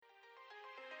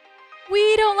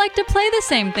We don't like to play the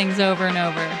same things over and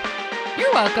over.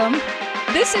 You're welcome.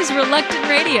 This is Reluctant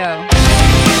Radio.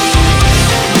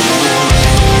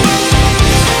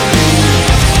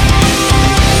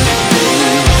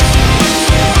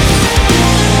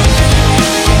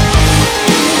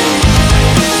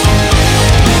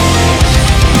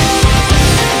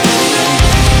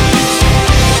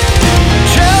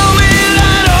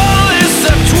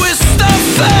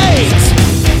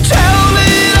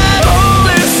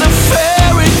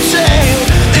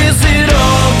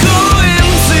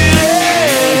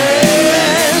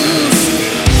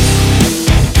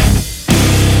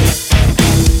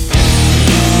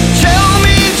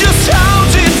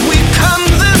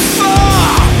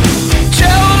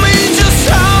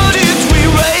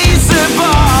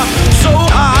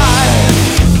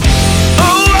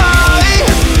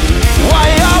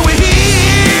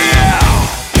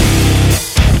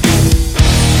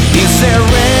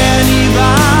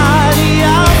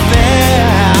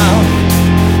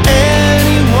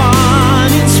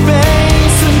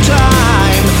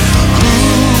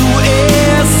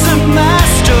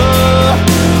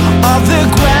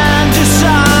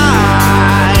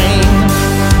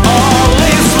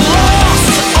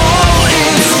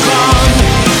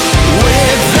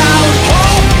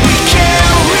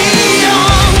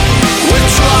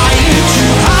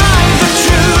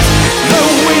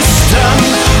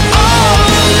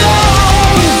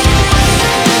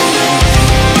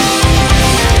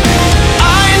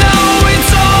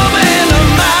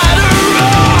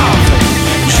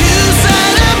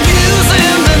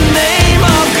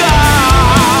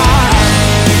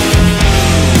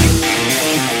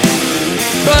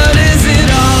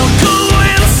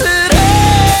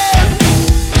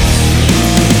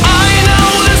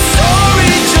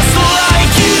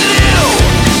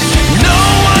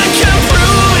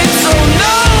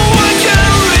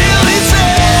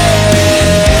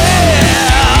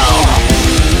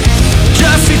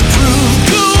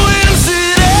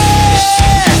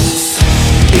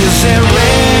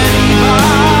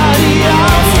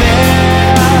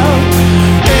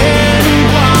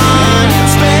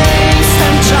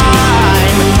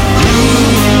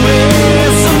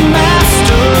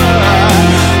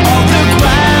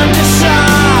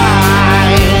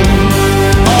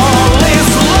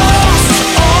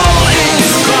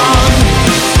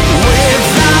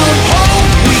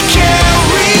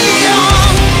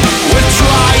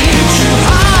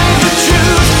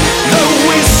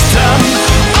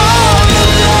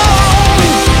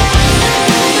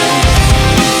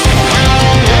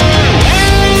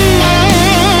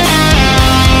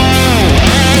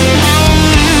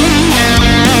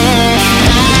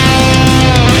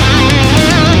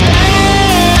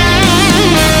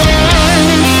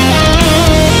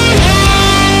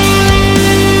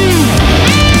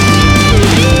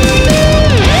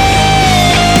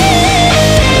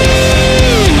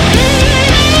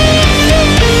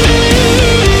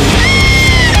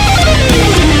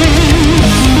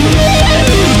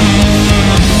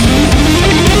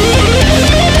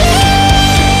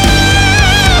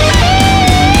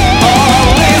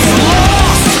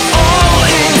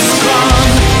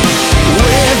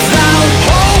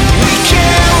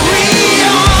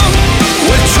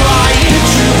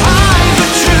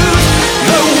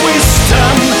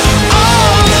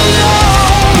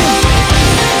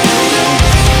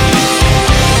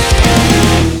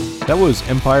 That was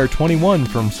Empire 21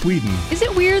 from Sweden. Is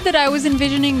it weird that I was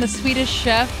envisioning the Swedish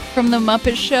chef from The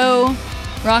Muppet Show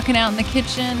rocking out in the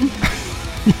kitchen?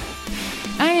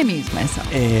 I amuse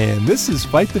myself. And this is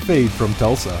Fight the Fade from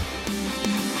Tulsa.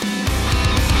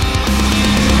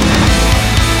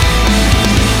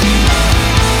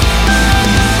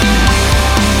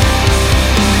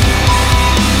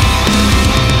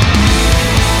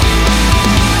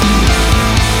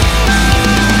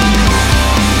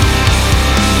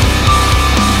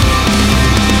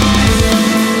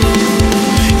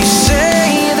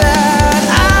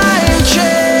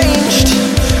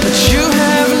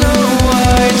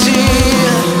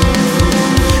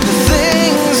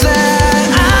 Things that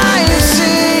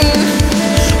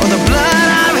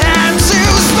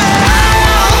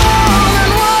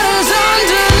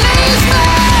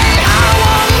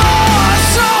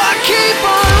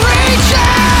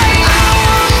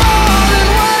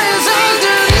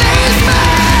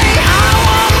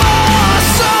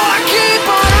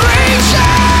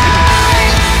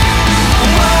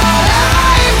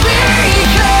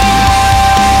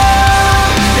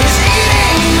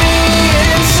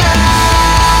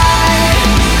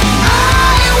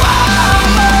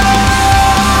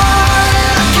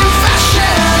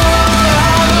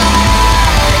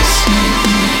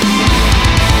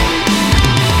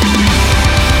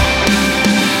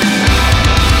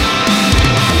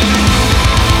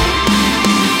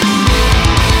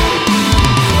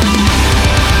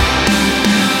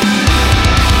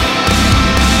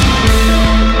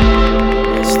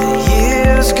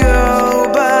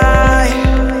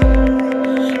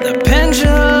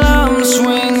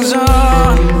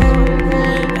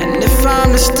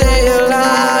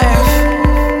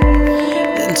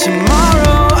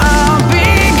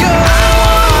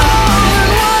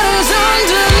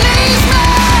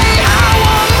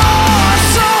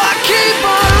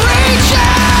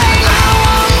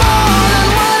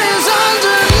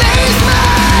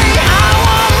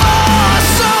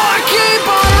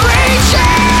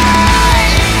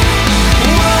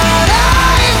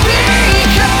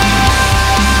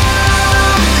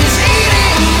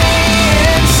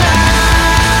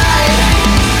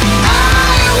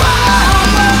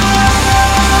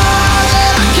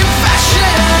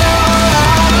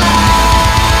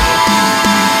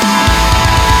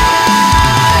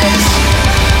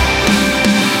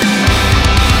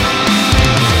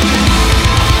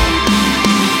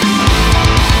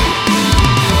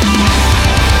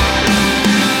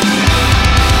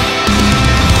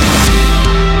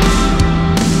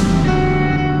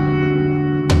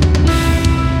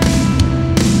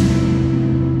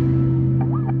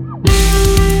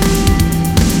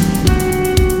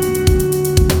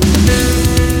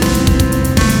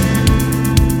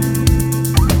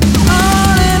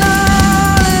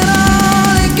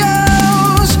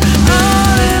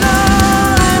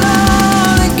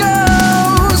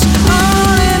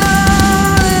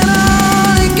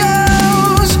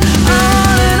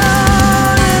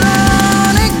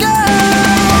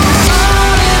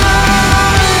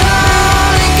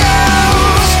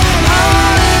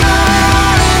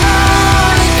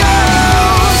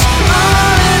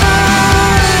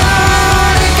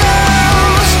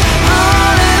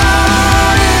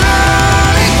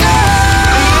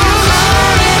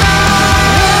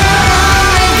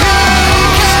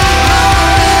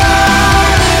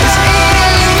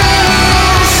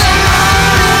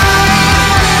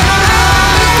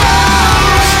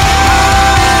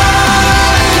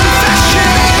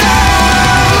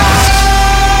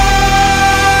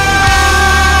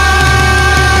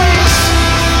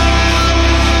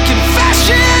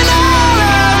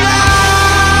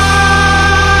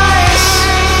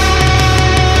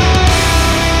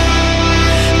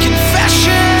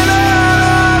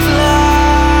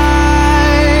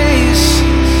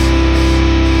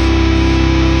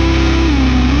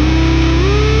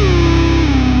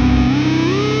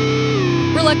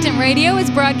Reluctant Radio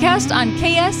is broadcast on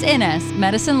KSNS,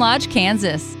 Medicine Lodge,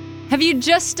 Kansas. Have you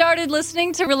just started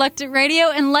listening to Reluctant Radio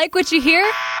and like what you hear?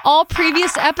 All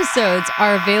previous episodes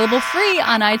are available free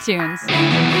on iTunes.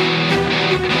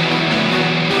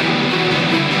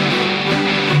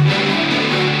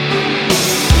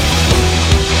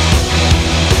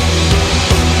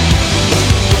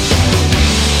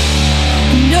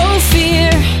 No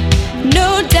fear,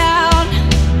 no doubt,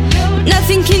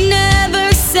 nothing can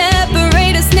ever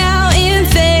separate us now. In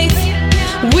faith,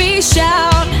 we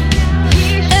shout,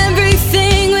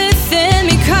 everything within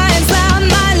me cries loud,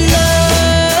 my Lord,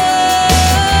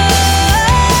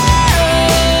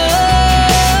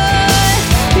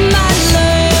 my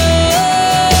Lord.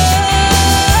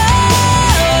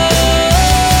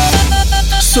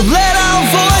 So let our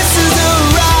voices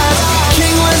arise.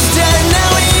 King was dead,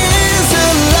 now he is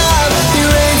alive. He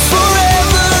reigns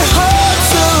forever,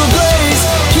 hearts ablaze.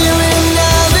 Here and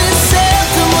now, this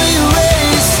anthem we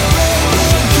raise.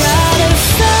 Gotta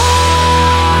fight,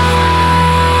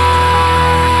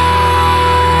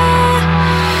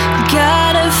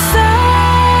 gotta fight.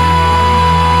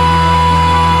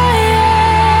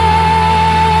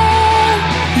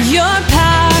 Your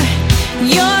power,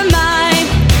 your mind,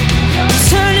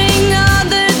 turning all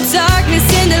the darkness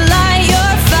into light.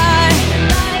 Your fire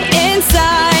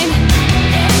inside,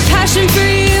 passion for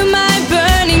you, my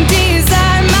burning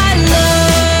desire, my Lord,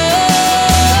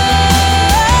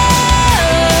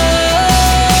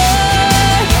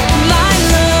 my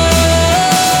Lord.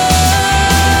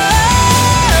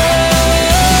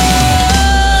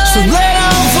 So let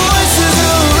our voices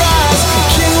arise. The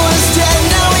King was dead,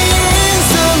 now he is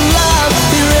alive.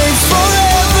 He reigns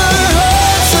forever,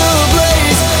 hearts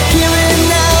ablaze. Here and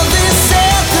now, this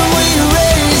anthem we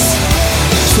raise.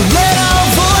 So let our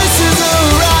voices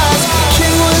arise.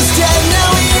 King was dead,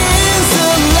 now he is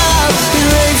alive. He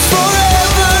reigns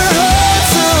forever,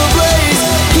 hearts ablaze.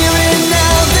 Here and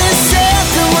now, this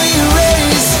anthem we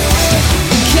raise.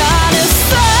 Gotta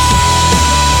fight,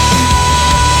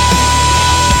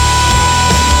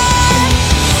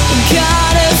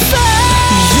 gotta fight.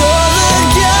 You're the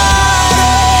God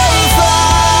of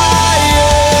fire.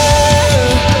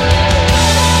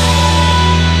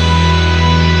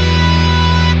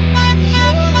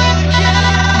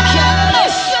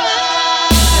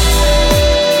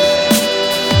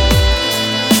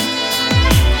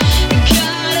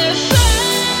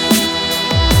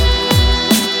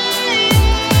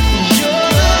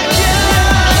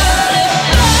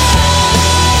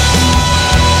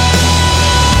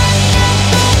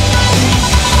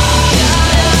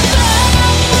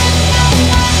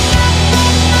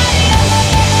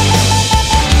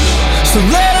 So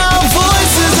let our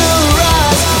voices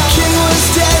arise. The King was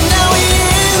dead, now he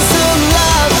is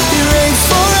alive. He reigns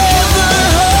forever,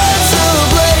 hearts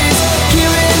ablaze.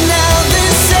 Here and now,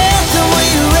 this anthem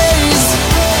we raise.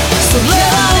 So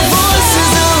let our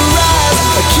voices arise.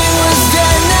 The King was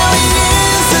dead, now he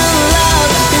is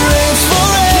alive. He reigns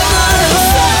forever,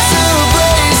 hearts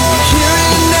ablaze. Here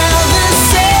and now,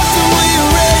 this anthem we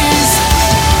raise.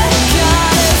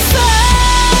 Gotta fight.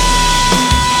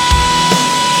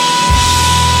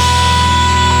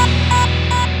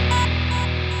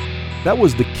 That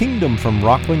was The Kingdom from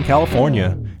Rockland,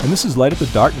 California, and this is Light Up the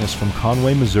Darkness from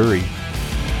Conway, Missouri.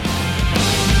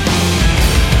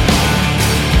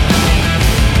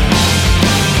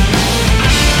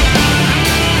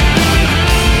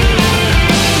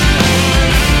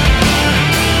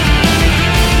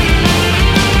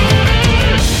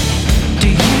 Do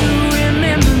you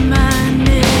remember my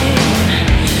name?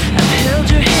 I've held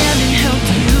your hand and helped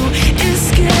you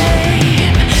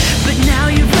escape, but now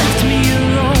you've left me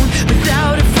alone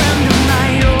without a friend of my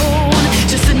own.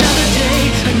 Just another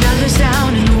day, another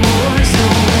sound in the war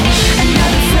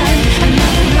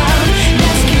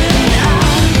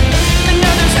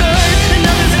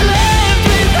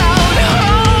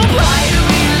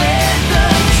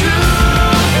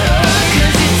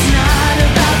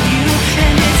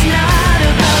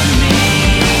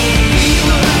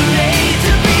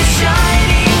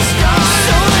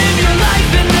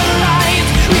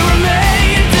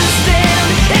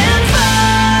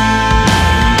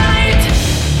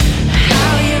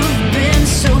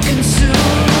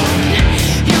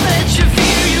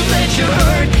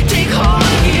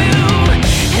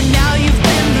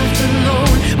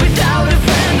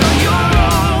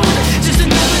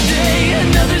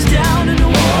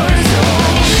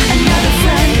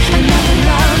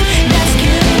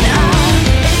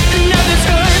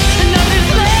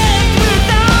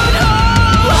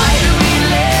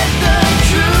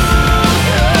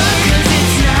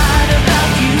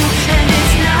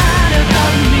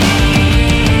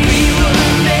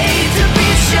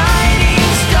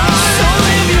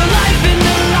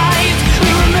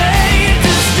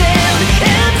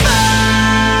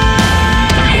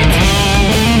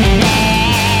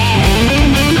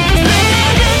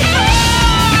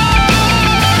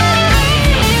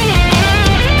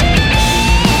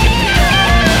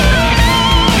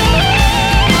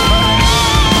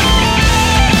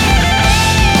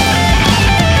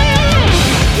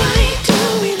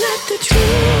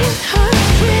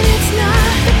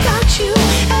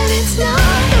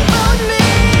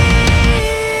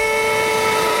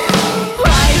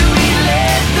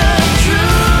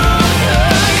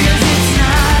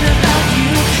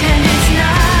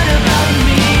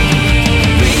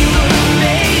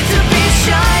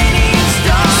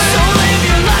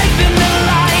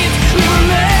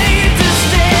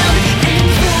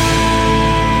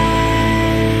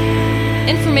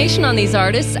information on these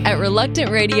artists at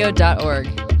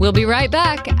reluctantradio.org. We'll be right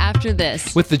back after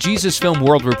this. With the Jesus Film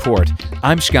World Report,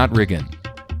 I'm Scott Riggin.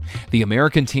 The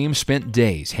American team spent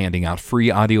days handing out free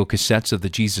audio cassettes of the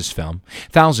Jesus Film.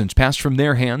 Thousands passed from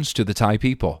their hands to the Thai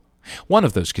people. One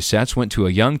of those cassettes went to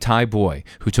a young Thai boy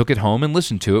who took it home and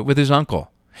listened to it with his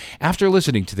uncle. After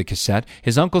listening to the cassette,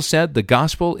 his uncle said the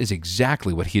gospel is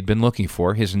exactly what he had been looking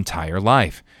for his entire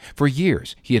life. For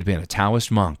years, he had been a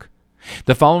Taoist monk.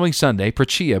 The following Sunday,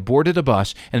 Prachia boarded a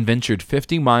bus and ventured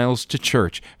 50 miles to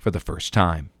church for the first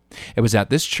time. It was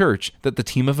at this church that the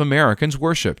team of Americans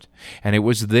worshiped, and it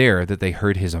was there that they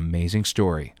heard his amazing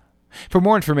story. For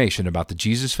more information about the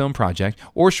Jesus Film Project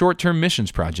or short-term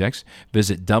missions projects,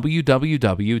 visit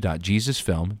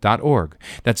www.jesusfilm.org.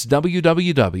 That's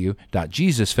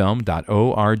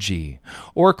www.jesusfilm.org.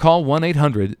 Or call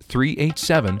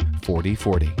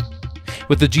 1-800-387-4040.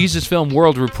 With the Jesus Film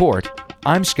World Report,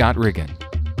 I'm Scott Riggin.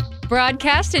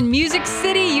 Broadcast in Music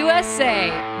City, USA,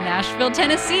 Nashville,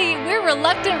 Tennessee, we're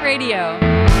Reluctant Radio.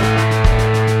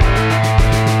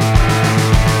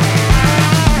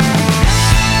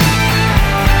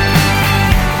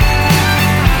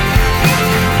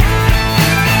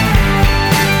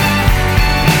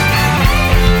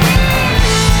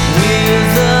 We're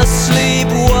the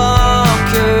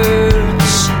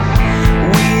sleepwalkers.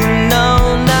 We know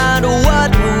not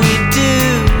what we do.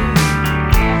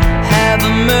 Have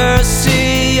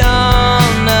mercy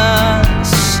on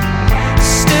us.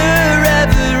 Stir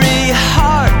every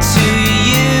heart to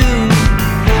you.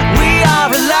 We are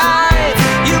alive.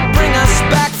 You bring us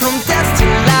back from death to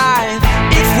life.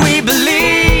 If we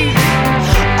believe,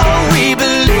 oh, we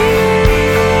believe.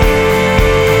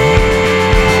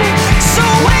 So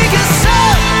wake us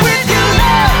up with your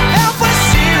love. Help us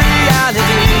see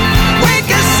reality.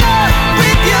 Wake us up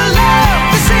with your love.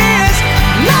 This is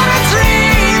not a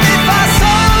dream. If our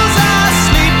souls are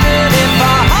sleeping, if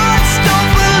our hearts don't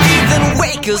believe, then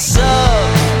wake us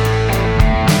up.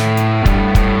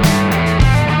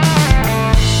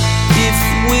 If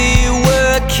we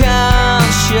were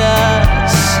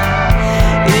conscious,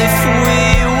 if we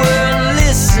were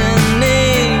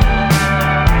listening,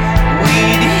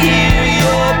 we'd hear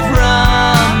your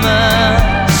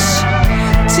promise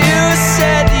to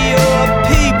set your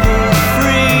people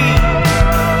free.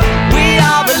 We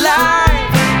are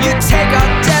alive. You take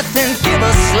our death and give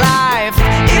us life.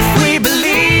 If we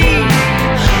believe,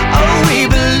 oh, we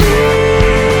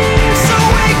believe. So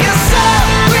wake us up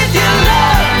with your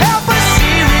love. Help us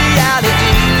see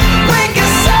reality. Wake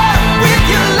us up with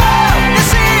your love.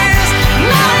 This is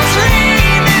not a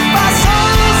dream. If our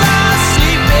souls are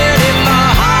sleeping, if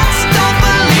our hearts don't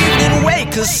believe, then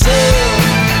wake us up.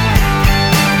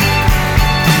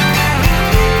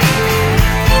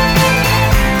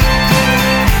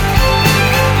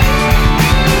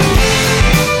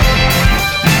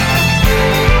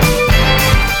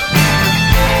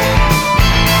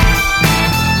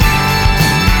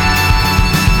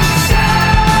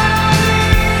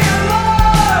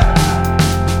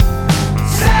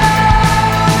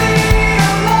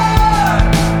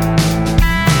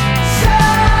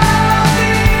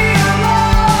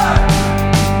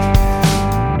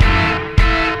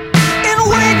 And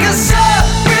wake us up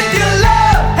with your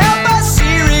love. Help us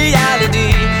see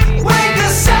reality. Wake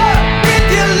us up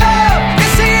with your love.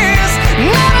 This is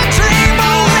not a dream.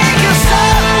 Oh, wake us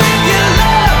up with your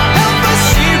love. Help us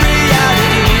see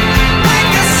reality.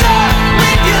 Wake us up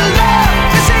with your love.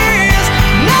 This is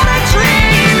not a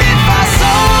dream. If our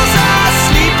souls are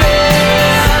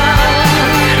sleeping,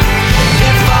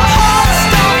 if our hearts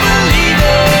don't believe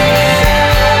it,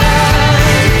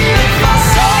 if our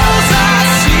souls are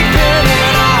sleeping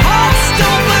and our hearts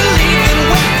don't believe it,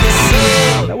 wake us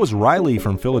up. That was Riley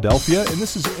from Philadelphia, and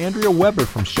this is Andrea Weber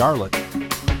from Charlotte.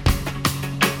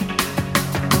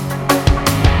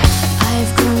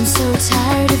 I've grown so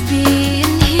tired of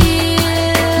being here.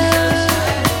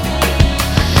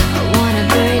 I wanna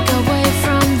break away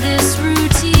from this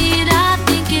routine. I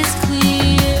think it's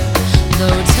clear. Though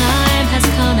time has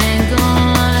come and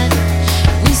gone,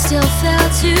 we still fail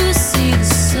to see the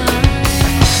sun.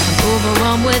 I'm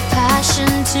overwhelmed with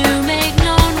passion to make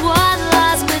known what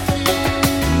lies within.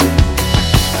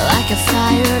 Like a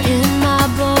fire in my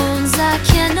bones, I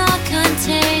cannot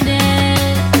contain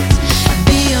it.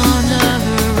 Beyond the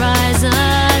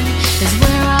horizon is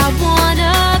where I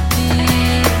wanna be.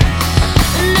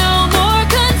 No more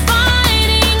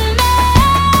confining me.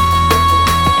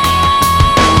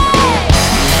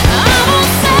 I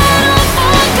won't settle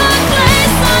for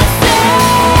complacency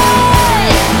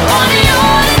or the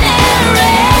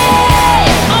ordinary.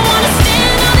 I wanna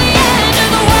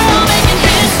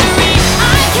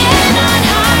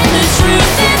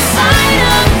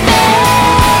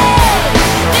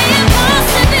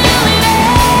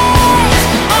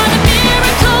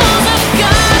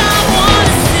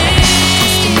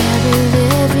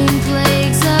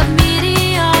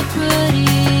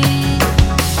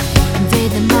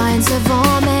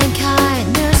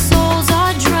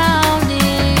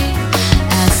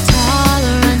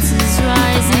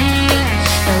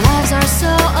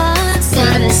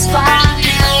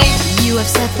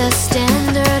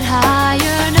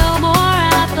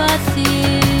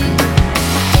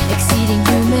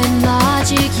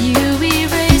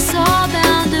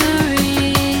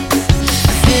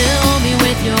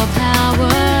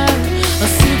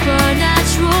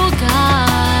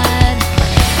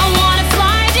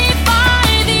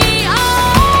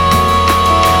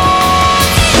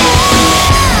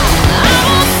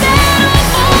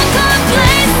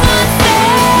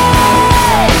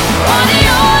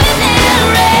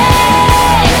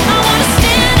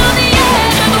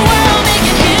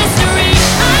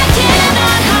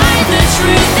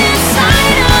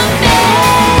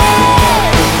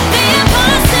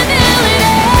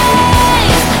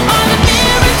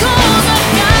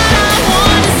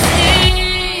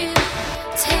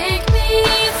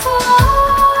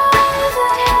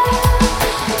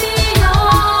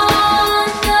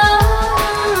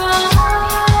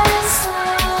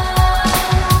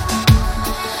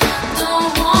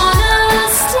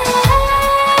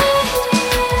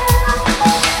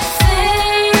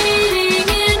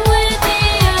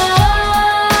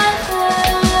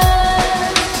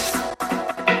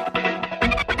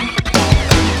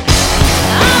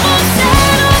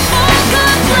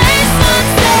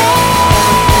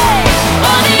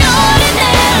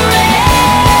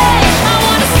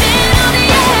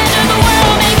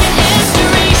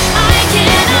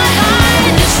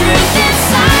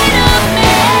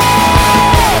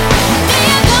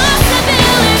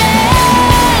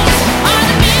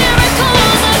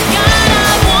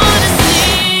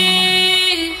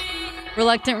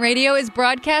Reluctant Radio is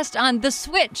broadcast on The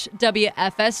Switch,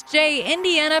 WFSJ,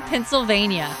 Indiana,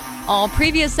 Pennsylvania. All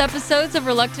previous episodes of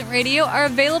Reluctant Radio are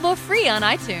available free on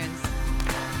iTunes.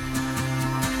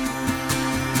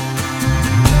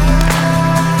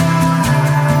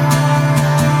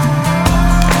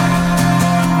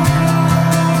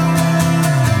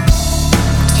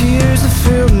 Tears have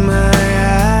filled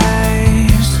my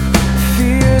eyes.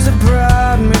 Fears have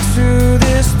brought me to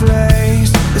this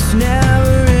place. This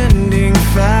never-ending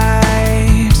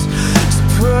fight to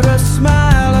put a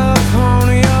smile upon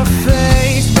your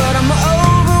face. But I'm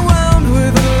overwhelmed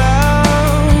with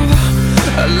love,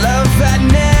 a love that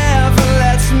never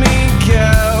lets me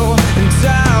go. And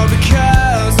all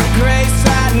because of grace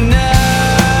I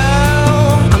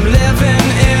know I'm living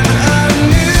in a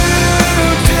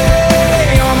new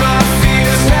day. All my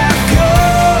fears have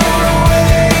gone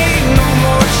away. No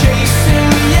more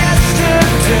chasing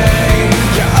yesterday.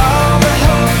 You're all the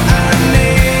hope I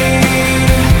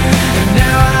need. And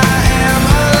now I am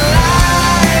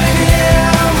alive in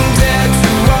Him, dead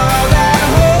to all that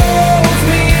holds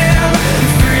me in.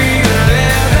 Free to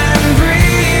live and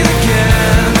breathe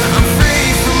again. I'm free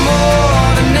from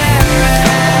ordinary.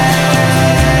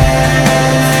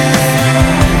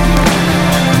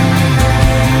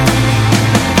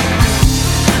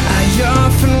 I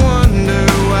often wonder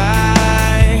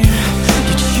why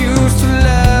you choose to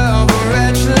love a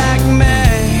wretch like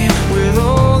me. With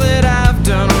all that I've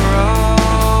done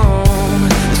wrong,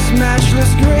 this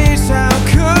matchless grace, how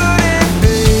could it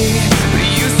be? But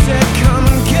you said come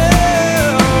and go,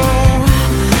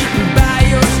 and by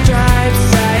your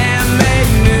stripes I am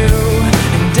made new.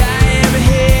 And I am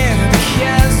here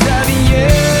because of you.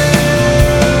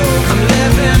 I'm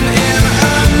living in a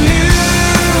new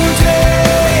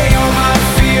day. All my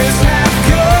fears have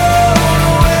gone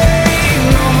away.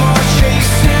 No more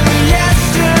chasing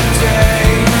yesterday.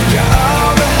 You're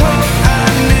all the hope I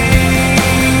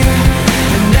need.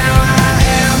 And now I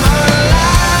am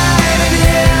alive in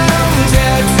Him,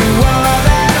 dead to all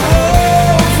that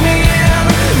holds me in.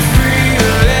 Free to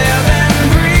live and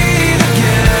breathe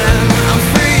again. I'm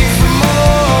free from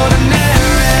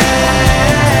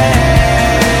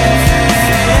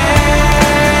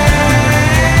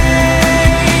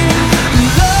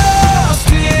lost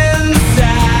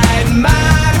inside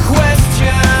my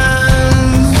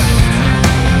questions.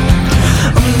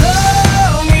 I'm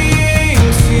longing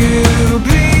to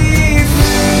be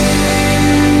free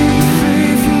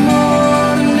from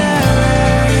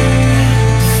ordinary,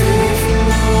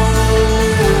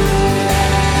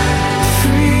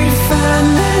 free to find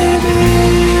maybe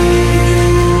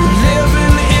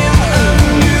living in a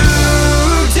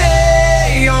new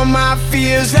day. All my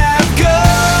fears have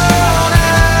gone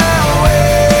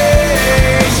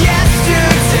away.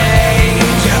 Yesterday,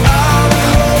 you're all the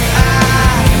hope I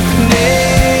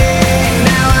need.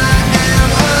 Now I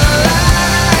am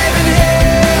alive in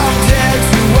Him, dead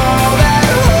to all that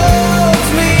holds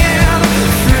me in.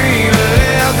 Free to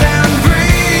live and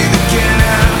breathe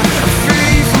again. I'm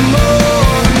free from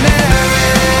ordinary.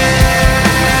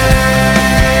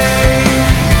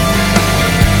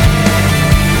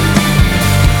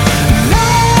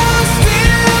 Lost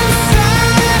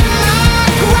inside my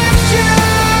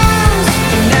questions.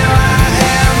 Now I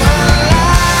am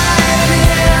alive in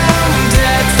Him,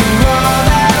 dead to all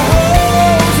that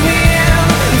holds me in.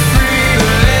 Free to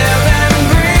live and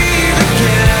breathe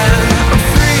again. I'm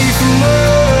free from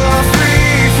more,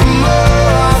 free from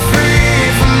more, free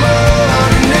from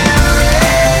ordinary.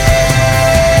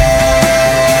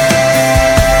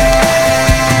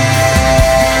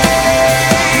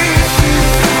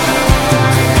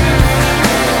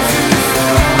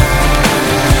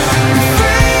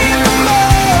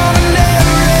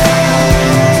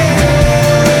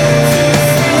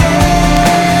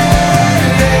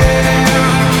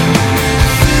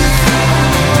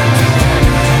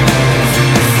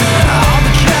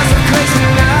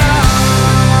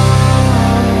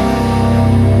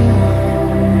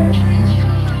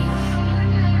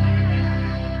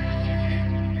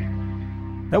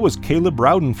 That was Caleb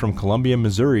Rowden from Columbia,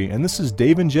 Missouri, and this is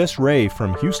Dave and Jess Ray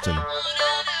from Houston.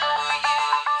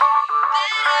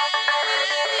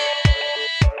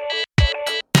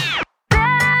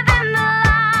 Better than the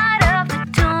light of the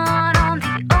dawn on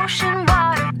the ocean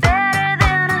water, better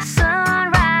than a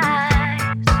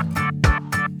sunrise.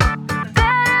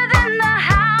 Better than the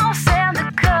house and the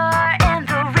car and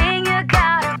the ring you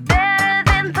got, better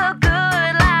than the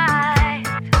good life.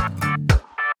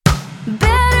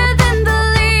 Better than the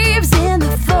leaves in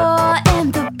the fall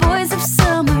and the boys of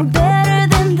summer, better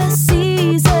than the sea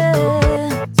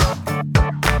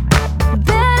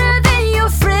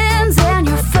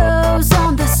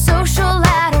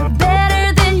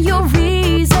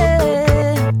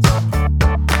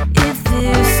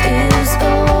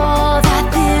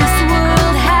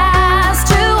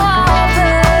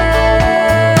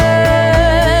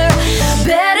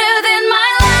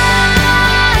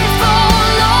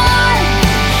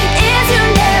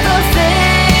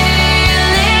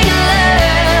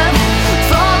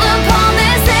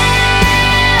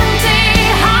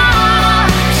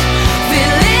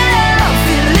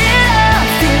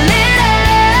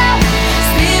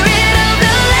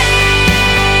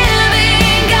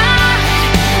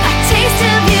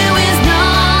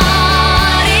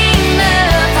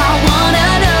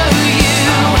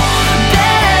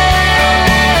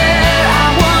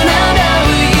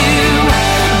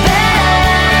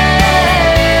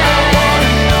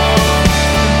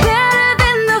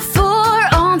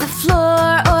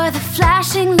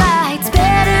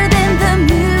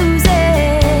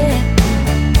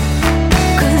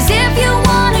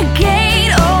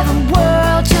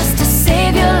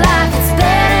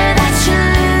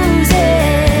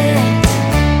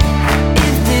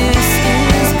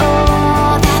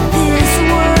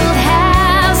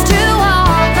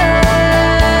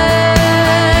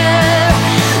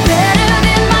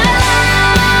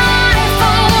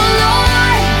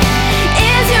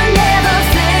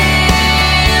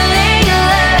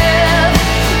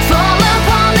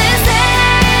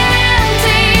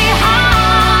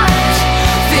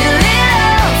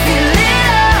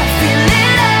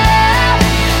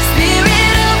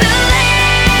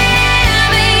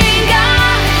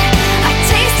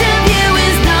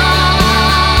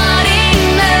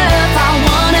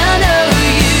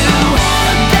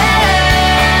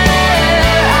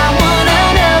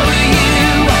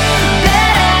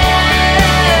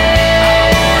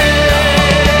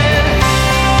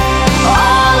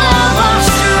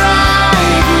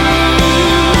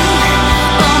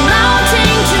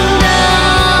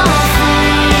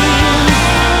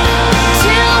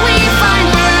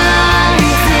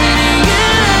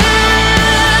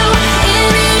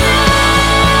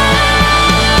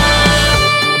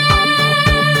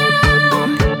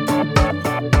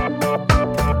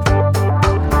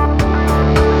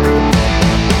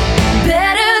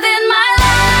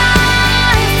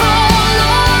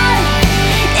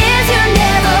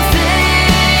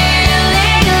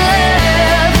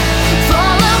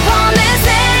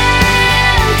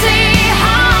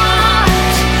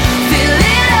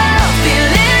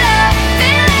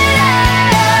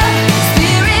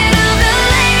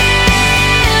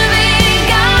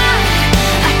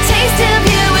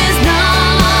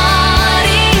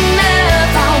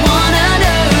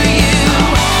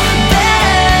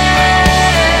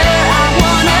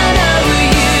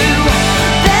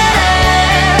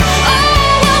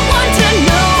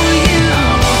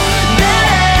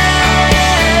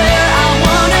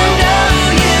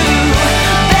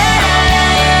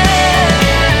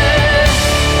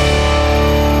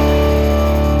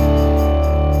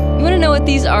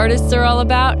artists are all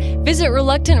about, visit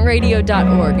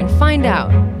reluctantradio.org and find out.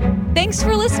 Thanks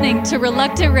for listening to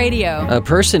Reluctant Radio. A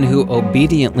person who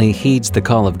obediently heeds the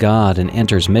call of God and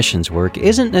enters missions work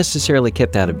isn't necessarily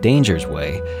kept out of danger's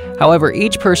way. However,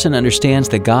 each person understands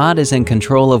that God is in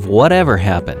control of whatever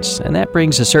happens, and that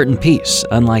brings a certain peace,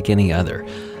 unlike any other.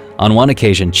 On one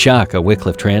occasion, Chuck, a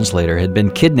Wycliffe translator, had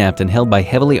been kidnapped and held by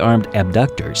heavily armed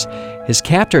abductors. His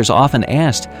captors often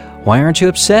asked, "Why aren't you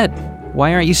upset?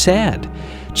 Why aren't you sad?"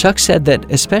 Chuck said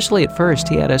that, especially at first,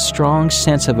 he had a strong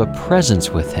sense of a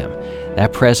presence with him.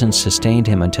 That presence sustained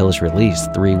him until his release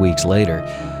 3 weeks later.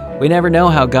 We never know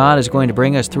how God is going to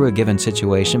bring us through a given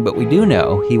situation, but we do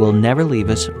know He will never leave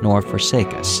us nor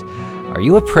forsake us. Are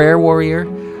you a prayer warrior?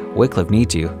 Wycliffe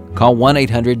needs you. Call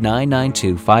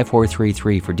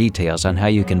 1-800-992-5433 for details on how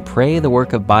you can pray the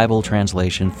work of Bible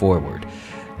translation forward.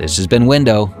 This has been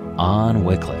Window on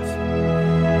Wycliffe.